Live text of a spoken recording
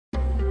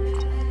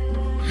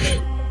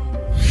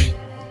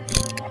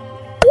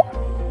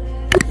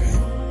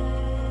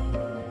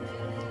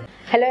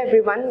Hello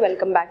everyone,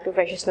 welcome back to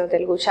Freshers Now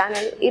Telugu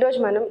channel. ఈరోజు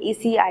మనం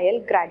ECIL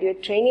graduate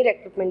trainee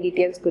recruitment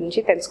details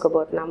గురించి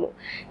తెలుసుకోబోతున్నాము.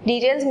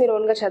 Details మీరు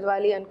ఓన్గా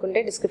చదవాలి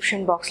అనుకుంటే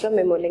డిస్క్రిప్షన్ బాక్స్లో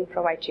మేము లింక్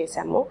ప్రొవైడ్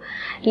చేశాము.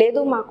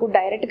 లేదు మాకు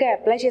డైరెక్ట్గా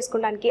అప్లై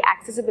చేసుకోవడానికి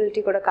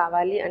యాక్సెసిబిలిటీ కూడా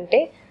కావాలి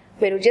అంటే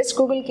మీరు జస్ట్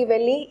గూగుల్కి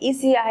వెళ్ళి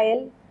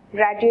ECIL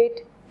graduate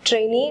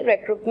Trainee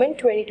Recruitment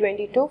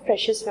 2022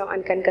 Freshers Now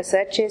అని కనుక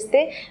సెర్చ్ చేస్తే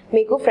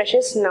మీకు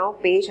Freshers Now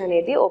పేజ్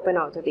అనేది ఓపెన్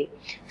అవుతుంది.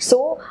 సో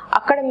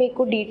అక్కడ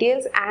మీకు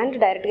డీటెయిల్స్ అండ్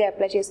డైరెక్ట్గా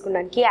అప్లై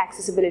చేసుకోవడానికి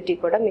యాక్సెసిబిలిటీ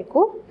కూడా మీకు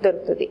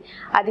దొరుకుతుంది.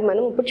 అది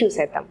మనం ఇప్పుడు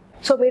చూసేద్దాం.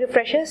 సో మీరు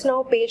Freshers Now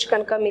పేజ్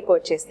కనుక మీకు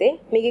వచ్చేస్తే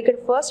మీకు ఇక్కడ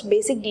ఫస్ట్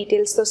బేసిక్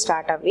డీటెయిల్స్తో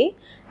స్టార్ట్ అవ్వి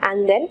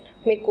అండ్ దెన్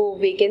మీకు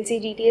వేకెన్సీ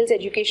డీటెయిల్స్,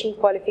 ఎడ్యుకేషన్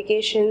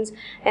క్వాలిఫికేషన్స్,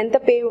 ఎంత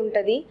పే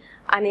ఉంటుంది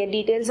అనే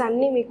డీటెయిల్స్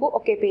అన్నీ మీకు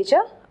ఒకే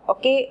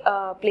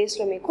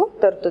ప్లేస్లో మీకు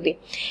దొరుకుతుంది.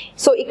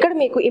 సో ఇక్కడ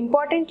మీకు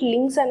ఇంపార్టెంట్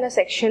లింక్స్ అన్న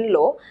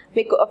సెక్షన్లో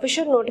మీకు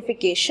అఫీషియల్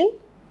నోటిఫికేషన్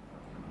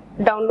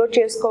డౌన్లోడ్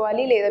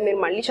చేసుకోవాలి లేదా మీరు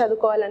మళ్ళీ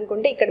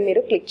చదువుకోవాలనుకుంటే ఇక్కడ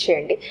మీరు క్లిక్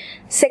చేయండి.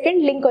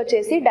 సెకండ్ లింక్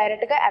వచ్చేసి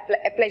డైరెక్ట్గా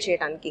అప్లై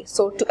చేయడానికి.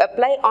 సో టు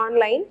అప్లై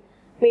ఆన్లైన్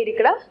మీరు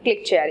ఇక్కడ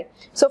క్లిక్ చేయాలి.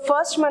 సో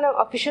ఫస్ట్ మనం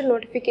అఫీషియల్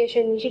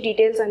నోటిఫికేషన్ నుంచి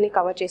డీటెయిల్స్ అన్ని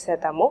కవర్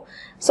చేసేద్దాము.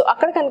 సో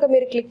అక్కడ కనుక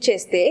మీరు క్లిక్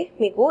చేస్తే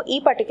మీకు ఈ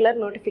పర్టికులర్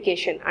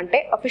నోటిఫికేషన్ అంటే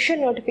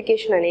అఫీషియల్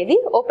నోటిఫికేషన్ అనేది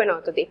ఓపెన్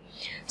అవుతుంది.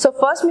 సో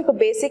ఫస్ట్ మీకు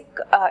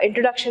బేసిక్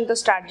ఇంట్రొడక్షన్తో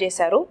స్టార్ట్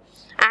చేశారు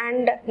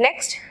and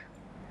next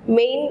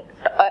main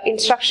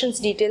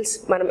instructions details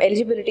మనం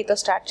ఎలిజిబిలిటీతో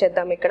స్టార్ట్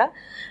చేద్దాం. ఇక్కడ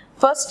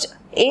first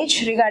age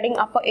regarding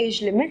upper age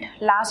limit,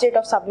 last date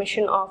of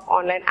submission of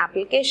online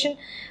application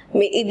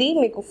ఇది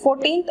మీకు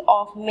 14th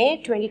of May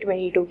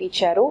 2022కి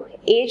ఇచ్చారు.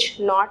 Age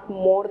not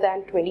more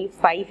than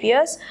 25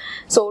 years.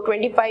 So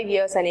 25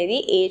 years అనేది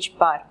age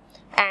bar.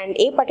 And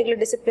A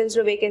particular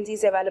డిసిప్లిన్స్లో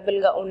vacancies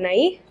అవైలబుల్గా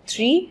ఉన్నాయి,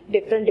 3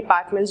 different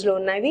డిపార్ట్మెంట్స్లో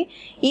ఉన్నాయి.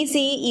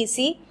 ECE,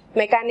 EC,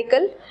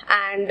 mechanical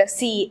and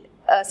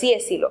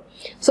సిఎస్సిలో.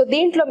 So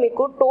దీంట్లో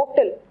మీకు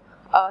total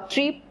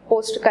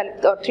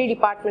 3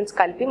 departments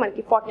కలిపి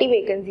మనకి 40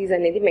 వేకెన్సీస్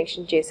అనేది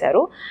మెన్షన్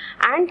చేశారు.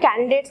 అండ్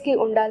క్యాండిడేట్స్కి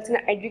ఉండాల్సిన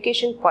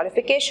education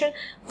qualification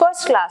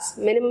first class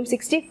minimum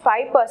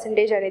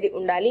 65% అనేది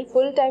ఉండాలి.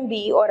 Full time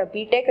BE are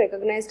BTech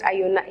recognised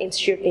అయి ఉన్న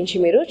ఇన్స్టిట్యూట్ నుంచి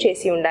మీరు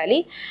చేసి ఉండాలి.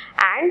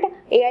 అండ్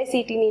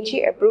ఏఐసిటి నుంచి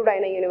అప్రూవ్డ్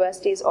అయిన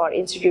యూనివర్సిటీస్ ఆర్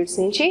ఇన్స్టిట్యూట్స్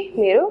నుంచి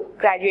మీరు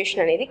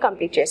గ్రాడ్యుయేషన్ అనేది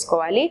కంప్లీట్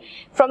చేసుకోవాలి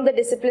from the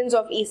disciplines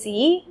of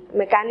ECE,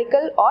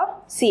 mechanical are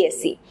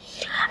CSC.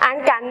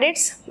 And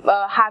candidates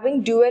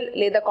having dual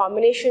లేదా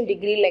combination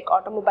degree like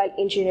automobile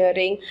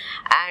engineering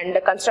and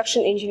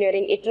construction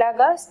engineering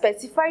ఇట్లాగా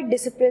స్పెసిఫైడ్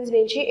డిసిప్లిన్స్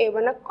నుంచి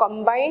ఏమైనా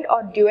కంబైన్డ్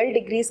ఆర్ డ్యూయల్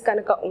డిగ్రీస్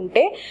కనుక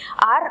ఉంటే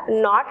are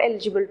not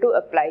eligible to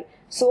apply.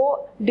 So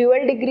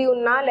dual degree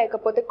ఉన్నా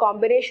లేకపోతే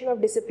combination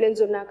of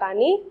disciplines ఉన్నా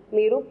కానీ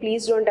మీరు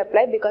ప్లీజ్ డోంట్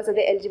అప్లై బికాస్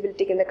అది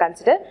ఎలిజిబిలిటీ కింద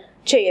కన్సిడర్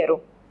చేయరు.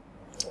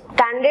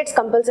 Candidates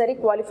compulsory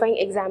qualifying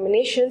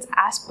examinations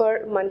as per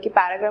మనకి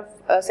పారాగ్రాఫ్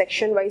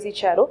సెక్షన్ వైజ్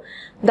ఇచ్చారు.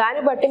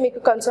 దాన్ని బట్టి మీకు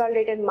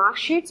consolidated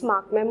mark sheets,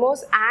 mark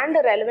memos and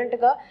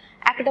రెలవెంట్గా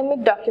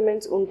academic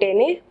documents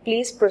ఉంటేనే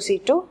please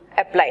proceed to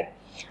apply.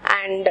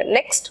 And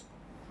next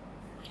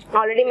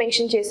already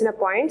mention చేసిన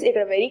పాయింట్స్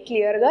ఇక్కడ వెరీ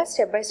క్లియర్గా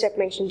స్టెప్ బై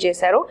స్టెప్ మెన్షన్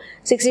చేశారు.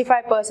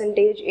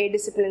 65% ఏ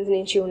డిసిప్లిన్స్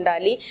నుంచి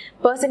ఉండాలి,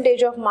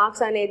 పర్సంటేజ్ ఆఫ్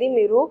మార్క్స్ అనేది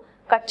మీరు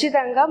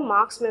ఖచ్చితంగా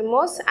marks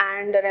memos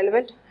and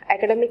relevant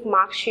academic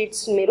mark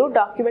sheets మీరు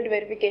డాక్యుమెంట్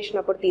వెరిఫికేషన్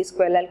అప్పుడు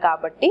తీసుకువెళ్ళాలి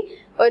కాబట్టి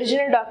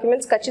ఒరిజినల్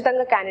డాక్యుమెంట్స్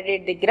ఖచ్చితంగా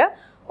క్యాండిడేట్ దగ్గర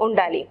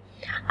ఉండాలి.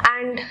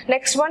 And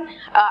next one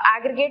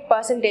aggregate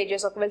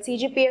percentages. ఒకవేళ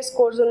సిజిపిఎస్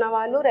స్కోర్స్ ఉన్న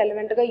వాళ్ళు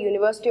రెలవెంట్గా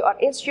యూనివర్సిటీ ఆర్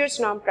ఇన్స్టిట్యూట్స్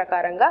నామ్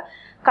ప్రకారంగా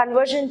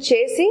కన్వర్జన్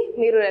చేసి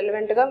మీరు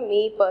రెలవెంట్గా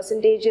మీ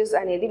పర్సంటేజెస్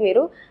అనేది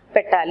మీరు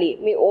పెట్టాలి,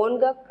 మీ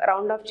ఓన్గా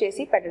రౌండ్ ఆఫ్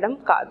చేసి పెట్టడం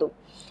కాదు.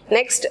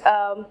 Next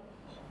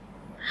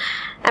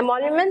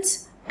emoluments.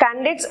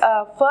 క్యాండిడేట్స్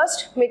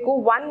ఫస్ట్ మీకు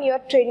 1 year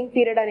ట్రైనింగ్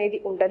పీరియడ్ అనేది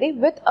ఉంటుంది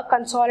with a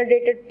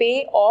consolidated pay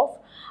of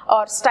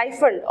are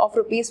stipend of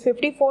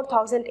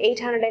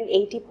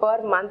 ₹54,880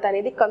 per month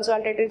అనేది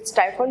consolidated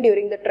stipend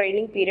during the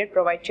training period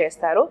provide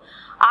చేస్తారు.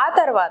 ఆ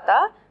తర్వాత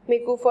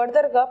మీకు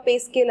ఫర్దర్గా పే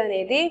స్కేల్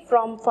అనేది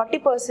ఫ్రమ్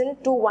 40%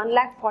 to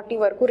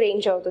 1,40,000 వరకు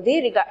రేంజ్ అవుతుంది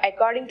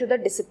according to the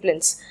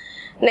disciplines.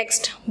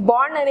 Next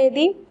bond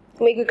అనేది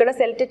మీకు ఇక్కడ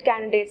సెలెక్టెడ్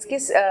క్యాండిడేట్స్కి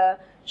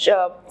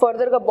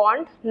ఫర్దర్గా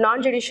bond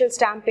non judicial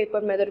stamp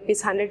paper మీద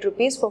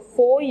 ₹100 ఫర్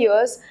 4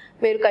 years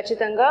మీరు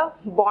ఖచ్చితంగా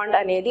బాండ్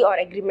అనేది ఆర్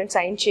అగ్రిమెంట్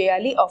సైన్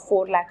చేయాలి of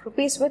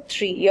 ₹4,00,000 with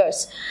 3 years.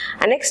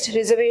 And next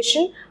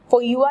reservation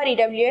for you're,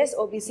 EWS,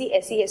 OBC,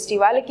 SC, ST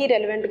వాళ్ళకి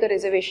రెలవెంట్గా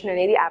రిజర్వేషన్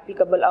అనేది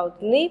అప్లికబుల్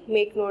అవుతుంది.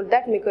 మేక్ నోట్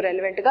దట్ మీకు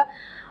రెలవెంట్గా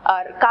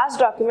cost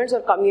documents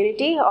are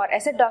community are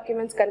asset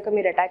documents కనుక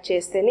మీరు అటాచ్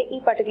చేస్తేనే ఈ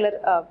పర్టికులర్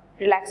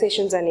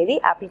రిలాక్సేషన్స్ అనేది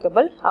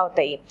అప్లికబుల్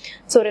అవుతాయి.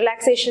 So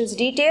relaxations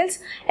details,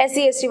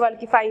 SC ST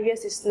వాళ్ళకి 5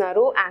 years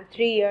ఇస్తున్నారు and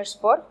 3 years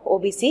for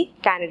OBC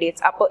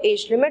candidates. Upper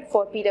age limit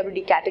for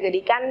PWD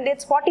category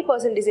candidates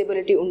 40%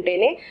 disability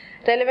ఉంటేనే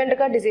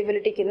రెలవెంట్గా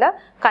డిజేబిలిటీ కింద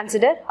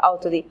కన్సిడర్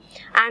అవుతుంది.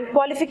 అండ్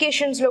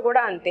క్వాలిఫికేషన్స్లో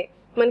కూడా అంతే.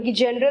 మనకి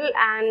general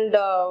and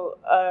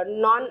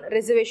non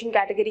reservation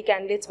category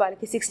candidates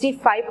వాళ్ళకి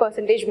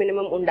 65%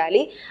 మినిమం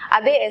ఉండాలి.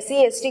 అదే ఎస్సీ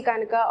ఎస్టీ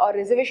కనుక ఆర్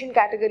రిజర్వేషన్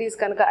కేటగిరీస్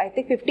కనుక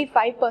అయితే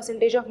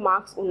 55% ఆఫ్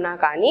మార్క్స్ ఉన్నా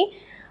కానీ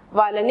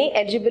వాళ్ళని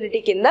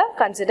ఎలిజిబిలిటీ కింద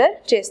కన్సిడర్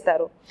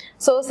చేస్తారు.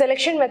 సో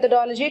సెలెక్షన్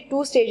మెథడాలజీ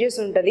 2 స్టేజెస్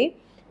ఉంటుంది.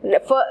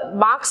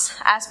 Marks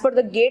as per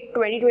the gate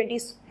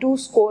 2022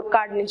 score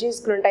card నుంచి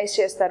స్క్రూటనైజ్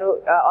చేస్తారు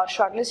ఆర్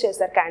షార్ట్ లిస్ట్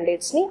చేస్తారు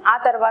క్యాండిడేట్స్ని. ఆ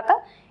తర్వాత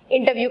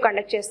ఇంటర్వ్యూ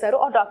కండక్ట్ చేస్తారు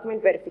ఆర్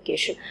డాక్యుమెంట్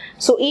వెరిఫికేషన్.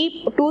 సో ఈ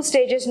 2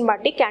 స్టేజెస్ని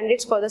బట్టి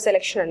క్యాండిడేట్స్ ఫర్దర్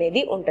సెలెక్షన్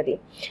అనేది ఉంటుంది.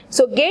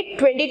 సో గేట్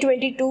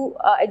 2022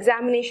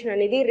 ఎగ్జామినేషన్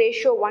అనేది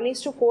రేషియో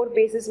 1:4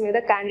 బేసిస్ మీద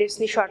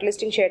క్యాండిడేట్స్ని షార్ట్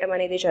లిస్టింగ్ చేయడం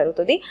అనేది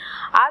జరుగుతుంది.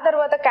 ఆ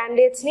తర్వాత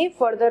క్యాండిడేట్స్ని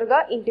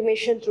ఫర్దర్గా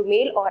intimation through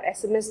male or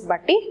SMS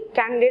బట్టి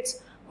క్యాండిడేట్స్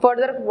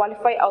ఫర్దర్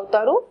క్వాలిఫై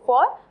అవుతారు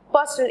for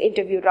personal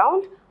interview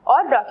round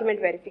are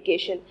document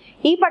verification.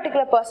 ఈ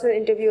పర్టికులర్ పర్సనల్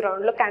ఇంటర్వ్యూ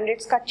రౌండ్లో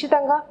క్యాండిడేట్స్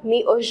ఖచ్చితంగా మీ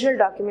ఒరిజినల్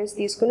డాక్యుమెంట్స్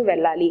తీసుకుని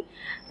వెళ్ళాలి.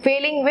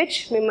 ఫెయిలింగ్ విచ్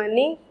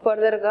మిమ్మల్ని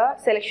ఫర్దర్గా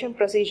సెలెక్షన్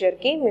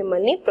ప్రొసీజర్కి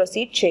మిమ్మల్ని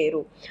ప్రొసీడ్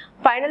చేయరు.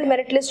 Final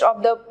merit list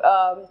of the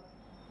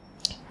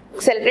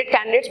selected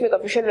candidates మీకు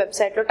అఫీషియల్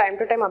వెబ్సైట్లో టైం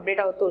టు టైం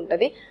అప్డేట్ అవుతూ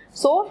ఉంటుంది.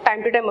 So time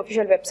to time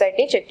official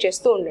వెబ్సైట్ని చెక్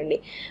చేస్తూ ఉండండి.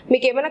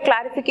 మీకు ఏమైనా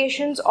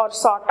clarifications are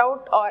sort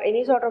out or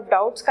any sort of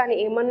doubts కానీ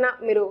ఏమన్నా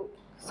మీరు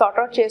సార్ట్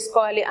అవుట్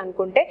చేసుకోవాలి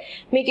అనుకుంటే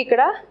మీకు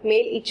ఇక్కడ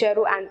మెయిల్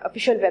ఇచ్చారు అండ్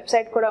అఫీషియల్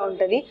వెబ్సైట్ కూడా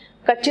ఉంటుంది.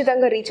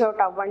 ఖచ్చితంగా రీచ్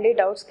అవుట్ అవ్వండి.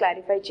 డౌట్స్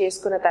క్లారిఫై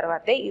చేసుకున్న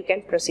తర్వాతే you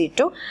can proceed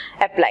to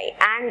apply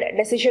and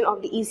decision of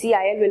the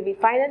ECIL will be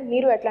final.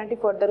 మీరు ఎట్లాంటి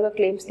ఫర్దర్గా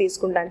క్లెయిమ్స్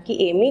తీసుకుంటానికి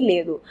ఏమీ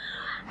లేదు.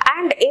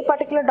 అండ్ ఏ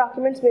పర్టికులర్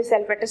డాక్యుమెంట్స్ మీరు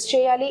సెల్ఫ్ అటెస్ట్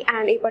చేయాలి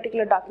అండ్ ఏ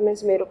పర్టికులర్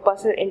డాక్యుమెంట్స్ మీరు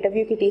పర్సనల్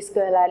ఇంటర్వ్యూకి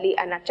తీసుకువెళ్ళాలి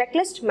అన్న చెక్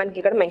లిస్ట్ మనకి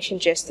ఇక్కడ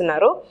మెన్షన్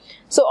చేస్తున్నారు.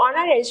 So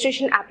online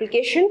registration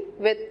application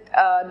with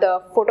the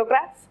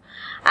photograph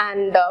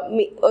and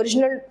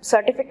original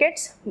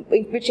certificates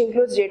which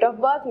includes date of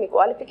birth,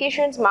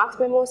 qualifications, marks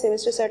memo,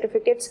 semester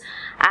certificates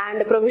and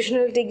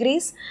provisional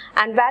degrees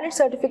and valid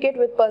certificate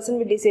with person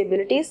with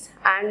disabilities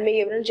and may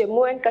even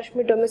Jammu and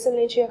Kashmir domicile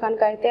nature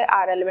kanka aithe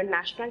our relevant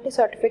nationality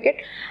certificate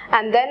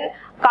and then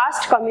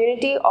caste,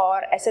 community or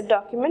asset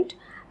document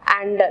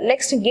and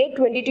next gate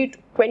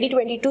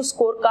 2022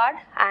 scorecard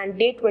and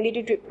date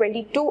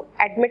 2022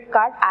 admit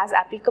card as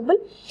applicable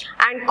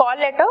and call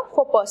letter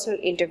for personal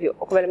interview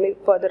ఒకవేళ మీకు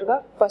ఫర్దర్గా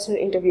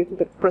personal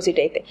ఇంటర్వ్యూకి proceed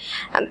అయితే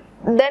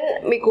then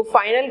మీకు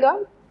ఫైనల్గా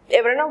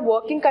ఎవరైనా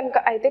working కనుక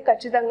అయితే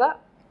ఖచ్చితంగా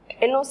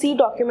NOC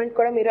డాక్యుమెంట్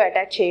కూడా మీరు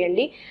అటాచ్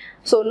చేయండి.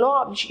 సో నో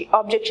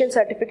ఆబ్జెక్షన్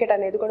సర్టిఫికేట్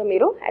అనేది కూడా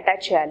మీరు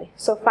అటాచ్ చేయాలి.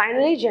 So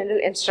finally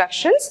general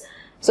instructions.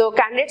 So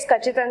candidates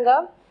ఖచ్చితంగా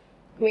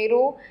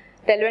మీరు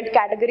రెలవెంట్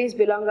కేటగిరీస్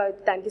బిలాంగ్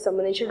దానికి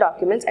సంబంధించిన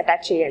డాక్యుమెంట్స్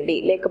అటాచ్ చేయండి,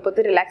 లేకపోతే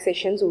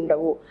రిలాక్సేషన్స్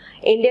ఉండవు.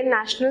 Indian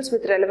nationals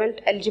with relevant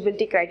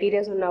eligibility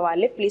criterias ఉన్న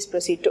వాళ్ళే please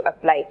proceed to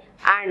apply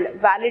and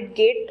valid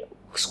gate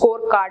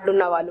score card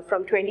ఉన్న వాళ్ళు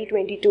ఫ్రమ్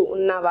 2022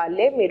 ఉన్న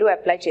వాళ్ళే మీరు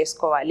అప్లై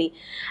చేసుకోవాలి.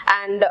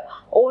 అండ్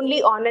ఓన్లీ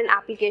ఆన్లైన్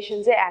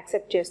అప్లికేషన్సే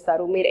యాక్సెప్ట్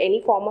చేస్తారు. మీరు any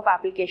form of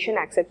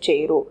application accept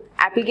చేయరు.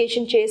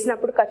 అప్లికేషన్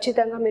చేసినప్పుడు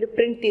ఖచ్చితంగా మీరు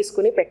ప్రింట్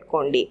తీసుకుని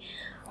పెట్టుకోండి.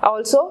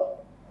 ఆల్సో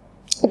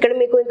ఇక్కడ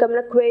మీకు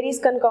ఇంకేమైనా క్వైరీస్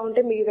కనుక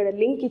ఉంటే మీకు ఇక్కడ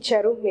లింక్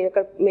ఇచ్చారు. మీరు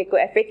ఇక్కడ మీకు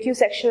FAQ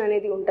సెక్షన్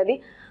అనేది ఉంటుంది.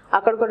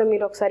 అక్కడ కూడా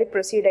మీరు ఒకసారి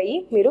ప్రొసీడ్ అయ్యి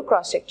మీరు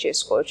క్రాస్ చెక్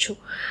చేసుకోవచ్చు.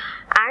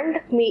 And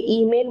me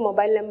email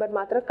mobile number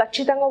మాత్రం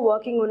ఖచ్చితంగా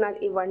వర్కింగ్ ఉన్నది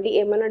ఇవ్వండి.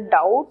 ఏమైనా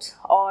డౌట్స్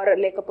ఆర్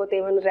లేకపోతే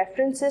ఏమైనా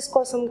రెఫరెన్సెస్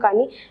కోసం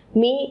కానీ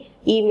మీ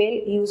ఈమెయిల్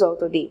యూజ్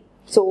అవుతుంది.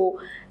 So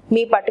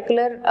me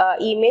particular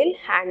email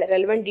and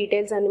relevant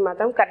details అన్ని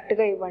మాత్రం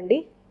కరెక్ట్గా ఇవ్వండి.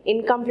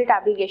 ఇన్కంప్లీట్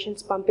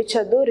అప్లికేషన్స్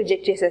పంపించొద్దు,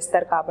 రిజెక్ట్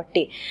చేసేస్తారు.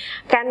 కాబట్టి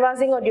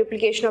canvassing are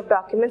duplication of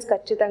documents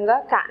ఖచ్చితంగా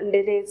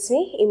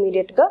క్యాండిడేట్స్ని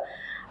ఇమీడియట్గా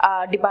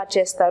డిబార్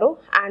చేస్తారు.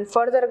 అండ్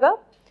ఫర్దర్గా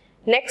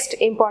next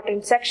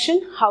important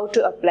section how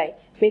to apply.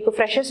 మీకు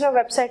ఫ్రెషర్స్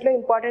వెబ్సైట్లో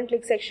ఇంపార్టెంట్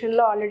లింక్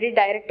సెక్షన్లో ఆల్రెడీ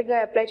డైరెక్ట్గా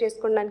అప్లై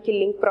చేసుకోవడానికి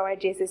లింక్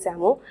ప్రొవైడ్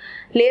చేసేసాము.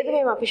 లేదు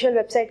మేము అఫీషియల్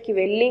వెబ్సైట్కి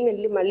వెళ్ళి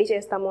మళ్ళీ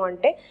చేస్తాము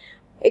అంటే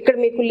ఇక్కడ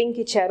మీకు లింక్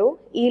ఇచ్చారు.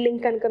 ఈ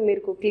లింక్ కనుక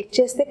మీరు క్లిక్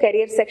చేస్తే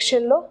కెరియర్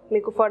సెక్షన్లో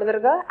మీకు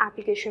ఫర్దర్గా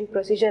అప్లికేషన్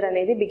ప్రొసీజర్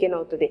అనేది బిగిన్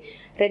అవుతుంది.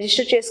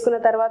 రిజిస్టర్ చేసుకున్న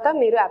తర్వాత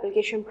మీరు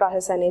అప్లికేషన్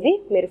ప్రాసెస్ అనేది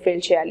మీరు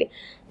ఫిల్ చేయాలి.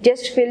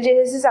 జస్ట్ ఫిల్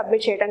చేసేసి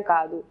సబ్మిట్ చేయడం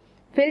కాదు.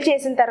 ఫిల్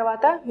చేసిన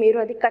తర్వాత మీరు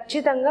అది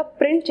ఖచ్చితంగా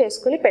ప్రింట్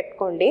చేసుకుని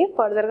పెట్టుకోండి.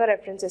 ఫర్దర్గా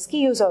రెఫరెన్సెస్కి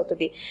యూజ్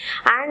అవుతుంది.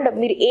 అండ్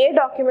మీరు ఏ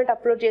డాక్యుమెంట్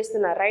అప్లోడ్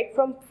చేస్తున్నారు, right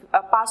from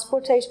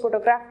passport size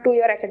photograph to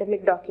your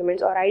academic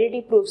documents are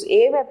identity proofs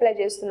ఏవి అప్లై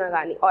చేస్తున్నా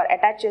కానీ ఆర్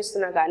అటాచ్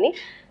చేస్తున్నా కానీ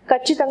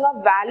ఖచ్చితంగా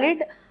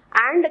వ్యాలిడ్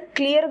అండ్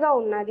క్లియర్గా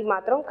ఉన్నది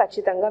మాత్రం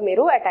ఖచ్చితంగా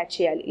మీరు అటాచ్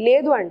చేయాలి.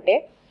 లేదు అంటే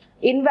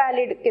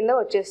ఇన్వాలిడ్ కింద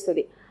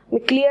వచ్చేస్తుంది.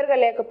 మీకు క్లియర్గా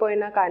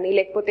లేకపోయినా కానీ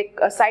లేకపోతే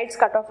సైడ్స్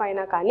కట్ ఆఫ్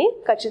అయినా కానీ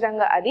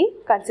ఖచ్చితంగా అది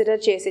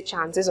కన్సిడర్ చేసే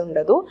ఛాన్సెస్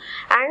ఉండదు.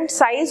 And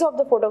size of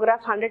the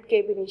photograph 100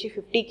 KB నుంచి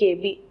 50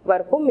 KB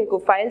వరకు మీకు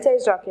ఫైల్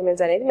సైజ్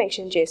డాక్యుమెంట్స్ అనేది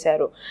మెన్షన్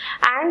చేశారు.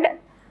 అండ్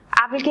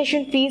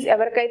అప్లికేషన్ ఫీజ్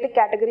ఎవరికైతే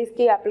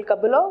కేటగిరీస్కి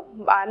అప్లికబులో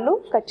వాళ్ళు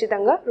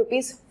ఖచ్చితంగా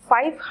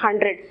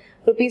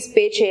 ₹500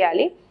 పే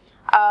చేయాలి.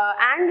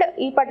 అండ్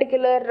ఈ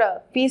పర్టిక్యులర్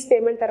ఫీజ్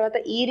పేమెంట్ తర్వాత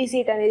ఈ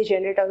రిసీట్ అనేది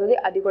జనరేట్ అవుతుంది.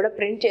 అది కూడా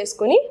ప్రింట్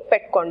చేసుకుని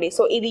పెట్టుకోండి.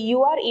 సో ఇది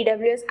UR,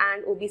 EWS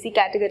and OBC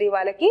category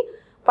వాళ్ళకి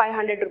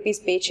 ₹500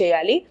 పే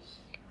చేయాలి.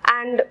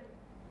 అండ్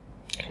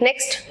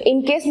నెక్స్ట్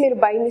ఇన్ కేస్ మీరు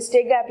బై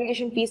మిస్టేక్గా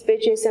అప్లికేషన్ ఫీజ్ పే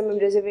చేసాం,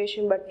 మేము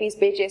రిజర్వేషన్ బట్ ఫీజ్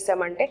పే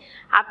చేసామంటే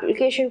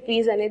అప్లికేషన్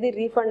ఫీజ్ అనేది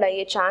రీఫండ్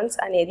అయ్యే ఛాన్స్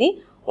అనేది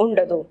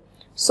ఉండదు.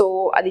 సో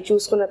అది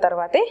చూసుకున్న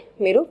తర్వాతే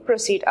మీరు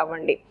ప్రొసీడ్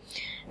అవ్వండి.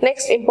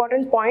 Next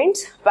important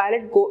points,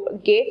 valid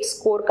gate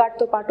score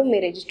కార్డ్తో పాటు మీ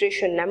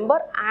registration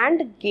number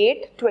and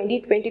gate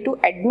 2022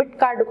 admit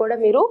card కూడా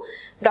మీరు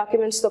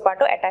డాక్యుమెంట్స్తో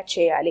పాటు అటాచ్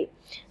చేయాలి.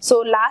 So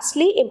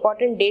lastly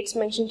important dates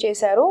mention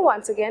చేశారు.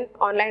 Once again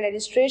online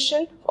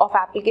registration of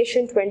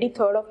application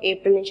 23rd of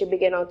April నుంచి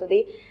బిగిన్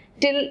అవుతుంది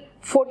till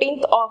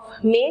 14th of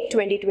May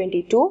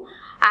 2022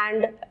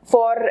 and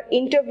for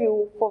interview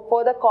for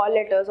further call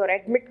letters or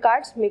admit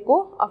cards మీకు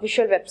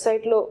official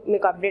వెబ్సైట్లో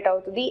మీకు update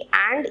అవుతుంది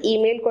and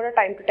email కూడా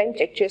time to time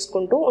check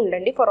చేసుకుంటూ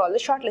ఉండండి for all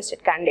the short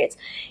listed candidates.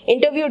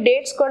 Interview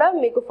dates కూడా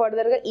మీకు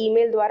ఫర్దర్గా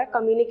ఈమెయిల్ ద్వారా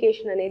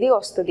కమ్యూనికేషన్ అనేది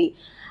వస్తుంది.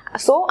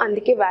 సో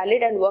అందుకే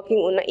వ్యాలిడ్ అండ్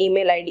వర్కింగ్ ఉన్న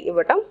ఈమెయిల్ ఐడి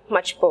ఇవ్వటం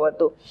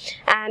మర్చిపోవద్దు.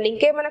 అండ్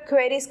ఇంకేమైనా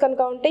క్వైరీస్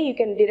కనుక ఉంటే you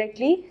can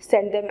directly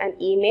send them an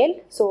email.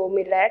 So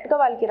మీరు డైరెక్ట్గా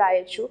వాళ్ళకి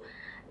రాయొచ్చు,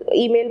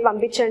 ఈమెయిల్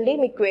పంపించండి.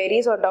 మీ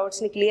క్వైరీస్ ఆర్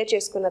డౌట్స్ని క్లియర్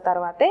చేసుకున్న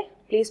తర్వాతే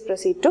please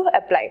proceed to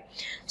apply.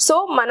 So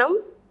మనం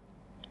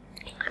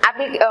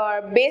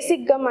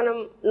బేసిక్గా మనం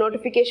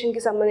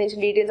నోటిఫికేషన్కి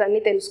సంబంధించిన డీటెయిల్స్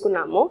అన్నీ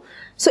తెలుసుకున్నాము.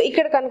 సో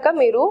ఇక్కడ కనుక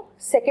మీరు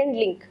సెకండ్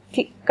లింక్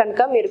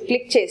కనుక మీరు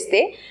క్లిక్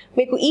చేస్తే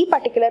మీకు ఈ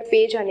పర్టికులర్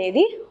పేజ్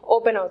అనేది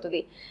ఓపెన్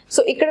అవుతుంది.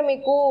 సో ఇక్కడ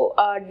మీకు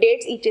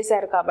డేట్స్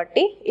ఇచ్చేసారు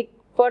కాబట్టి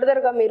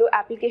ఫర్దర్గా మీరు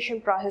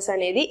అప్లికేషన్ ప్రాసెస్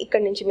అనేది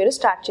ఇక్కడ నుంచి మీరు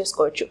స్టార్ట్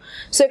చేసుకోవచ్చు.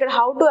 సో ఇక్కడ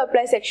హౌ టు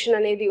అప్లై సెక్షన్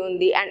అనేది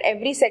ఉంది అండ్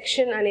ఎవ్రీ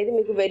సెక్షన్ అనేది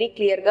మీకు వెరీ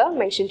క్లియర్గా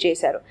మెన్షన్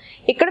చేశారు.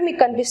 ఇక్కడ మీకు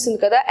కనిపిస్తుంది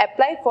కదా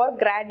apply for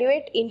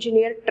graduate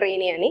engineer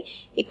trainee అని,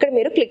 ఇక్కడ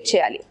మీరు క్లిక్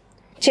చేయాలి.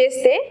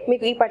 చేస్తే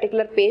మీకు ఈ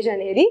పర్టికులర్ పేజ్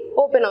అనేది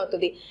ఓపెన్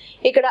అవుతుంది.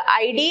 ఇక్కడ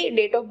ID,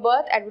 date of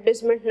birth,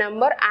 advertisement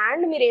number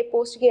and మీరు ఏ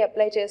పోస్ట్కి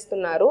అప్లై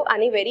చేస్తున్నారు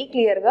అని వెరీ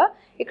క్లియర్గా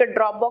ఇక్కడ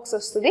డ్రాప్ బాక్స్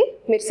వస్తుంది,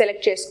 మీరు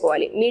సెలెక్ట్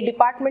చేసుకోవాలి. మీ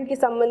డిపార్ట్మెంట్కి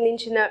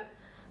సంబంధించిన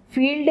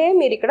ఫీల్డే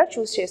మీరు ఇక్కడ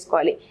చూస్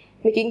చేసుకోవాలి.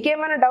 మీకు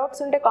ఇంకేమైనా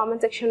డౌట్స్ ఉంటే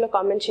కామెంట్ సెక్షన్లో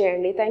కామెంట్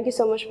చేయండి. Thank you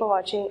so much for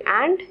watching.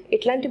 And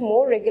ఇట్లాంటి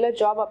more regular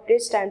job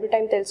updates time to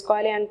time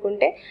తెలుసుకోవాలి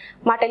అనుకుంటే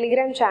మా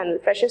టెలిగ్రామ్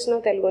ఛానల్ ఫ్రెషర్స్ నో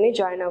తెలుగుని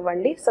జాయిన్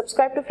అవ్వండి.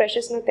 Subscribe to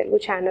freshers no Telugu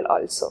channel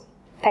also.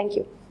 Thank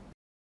you.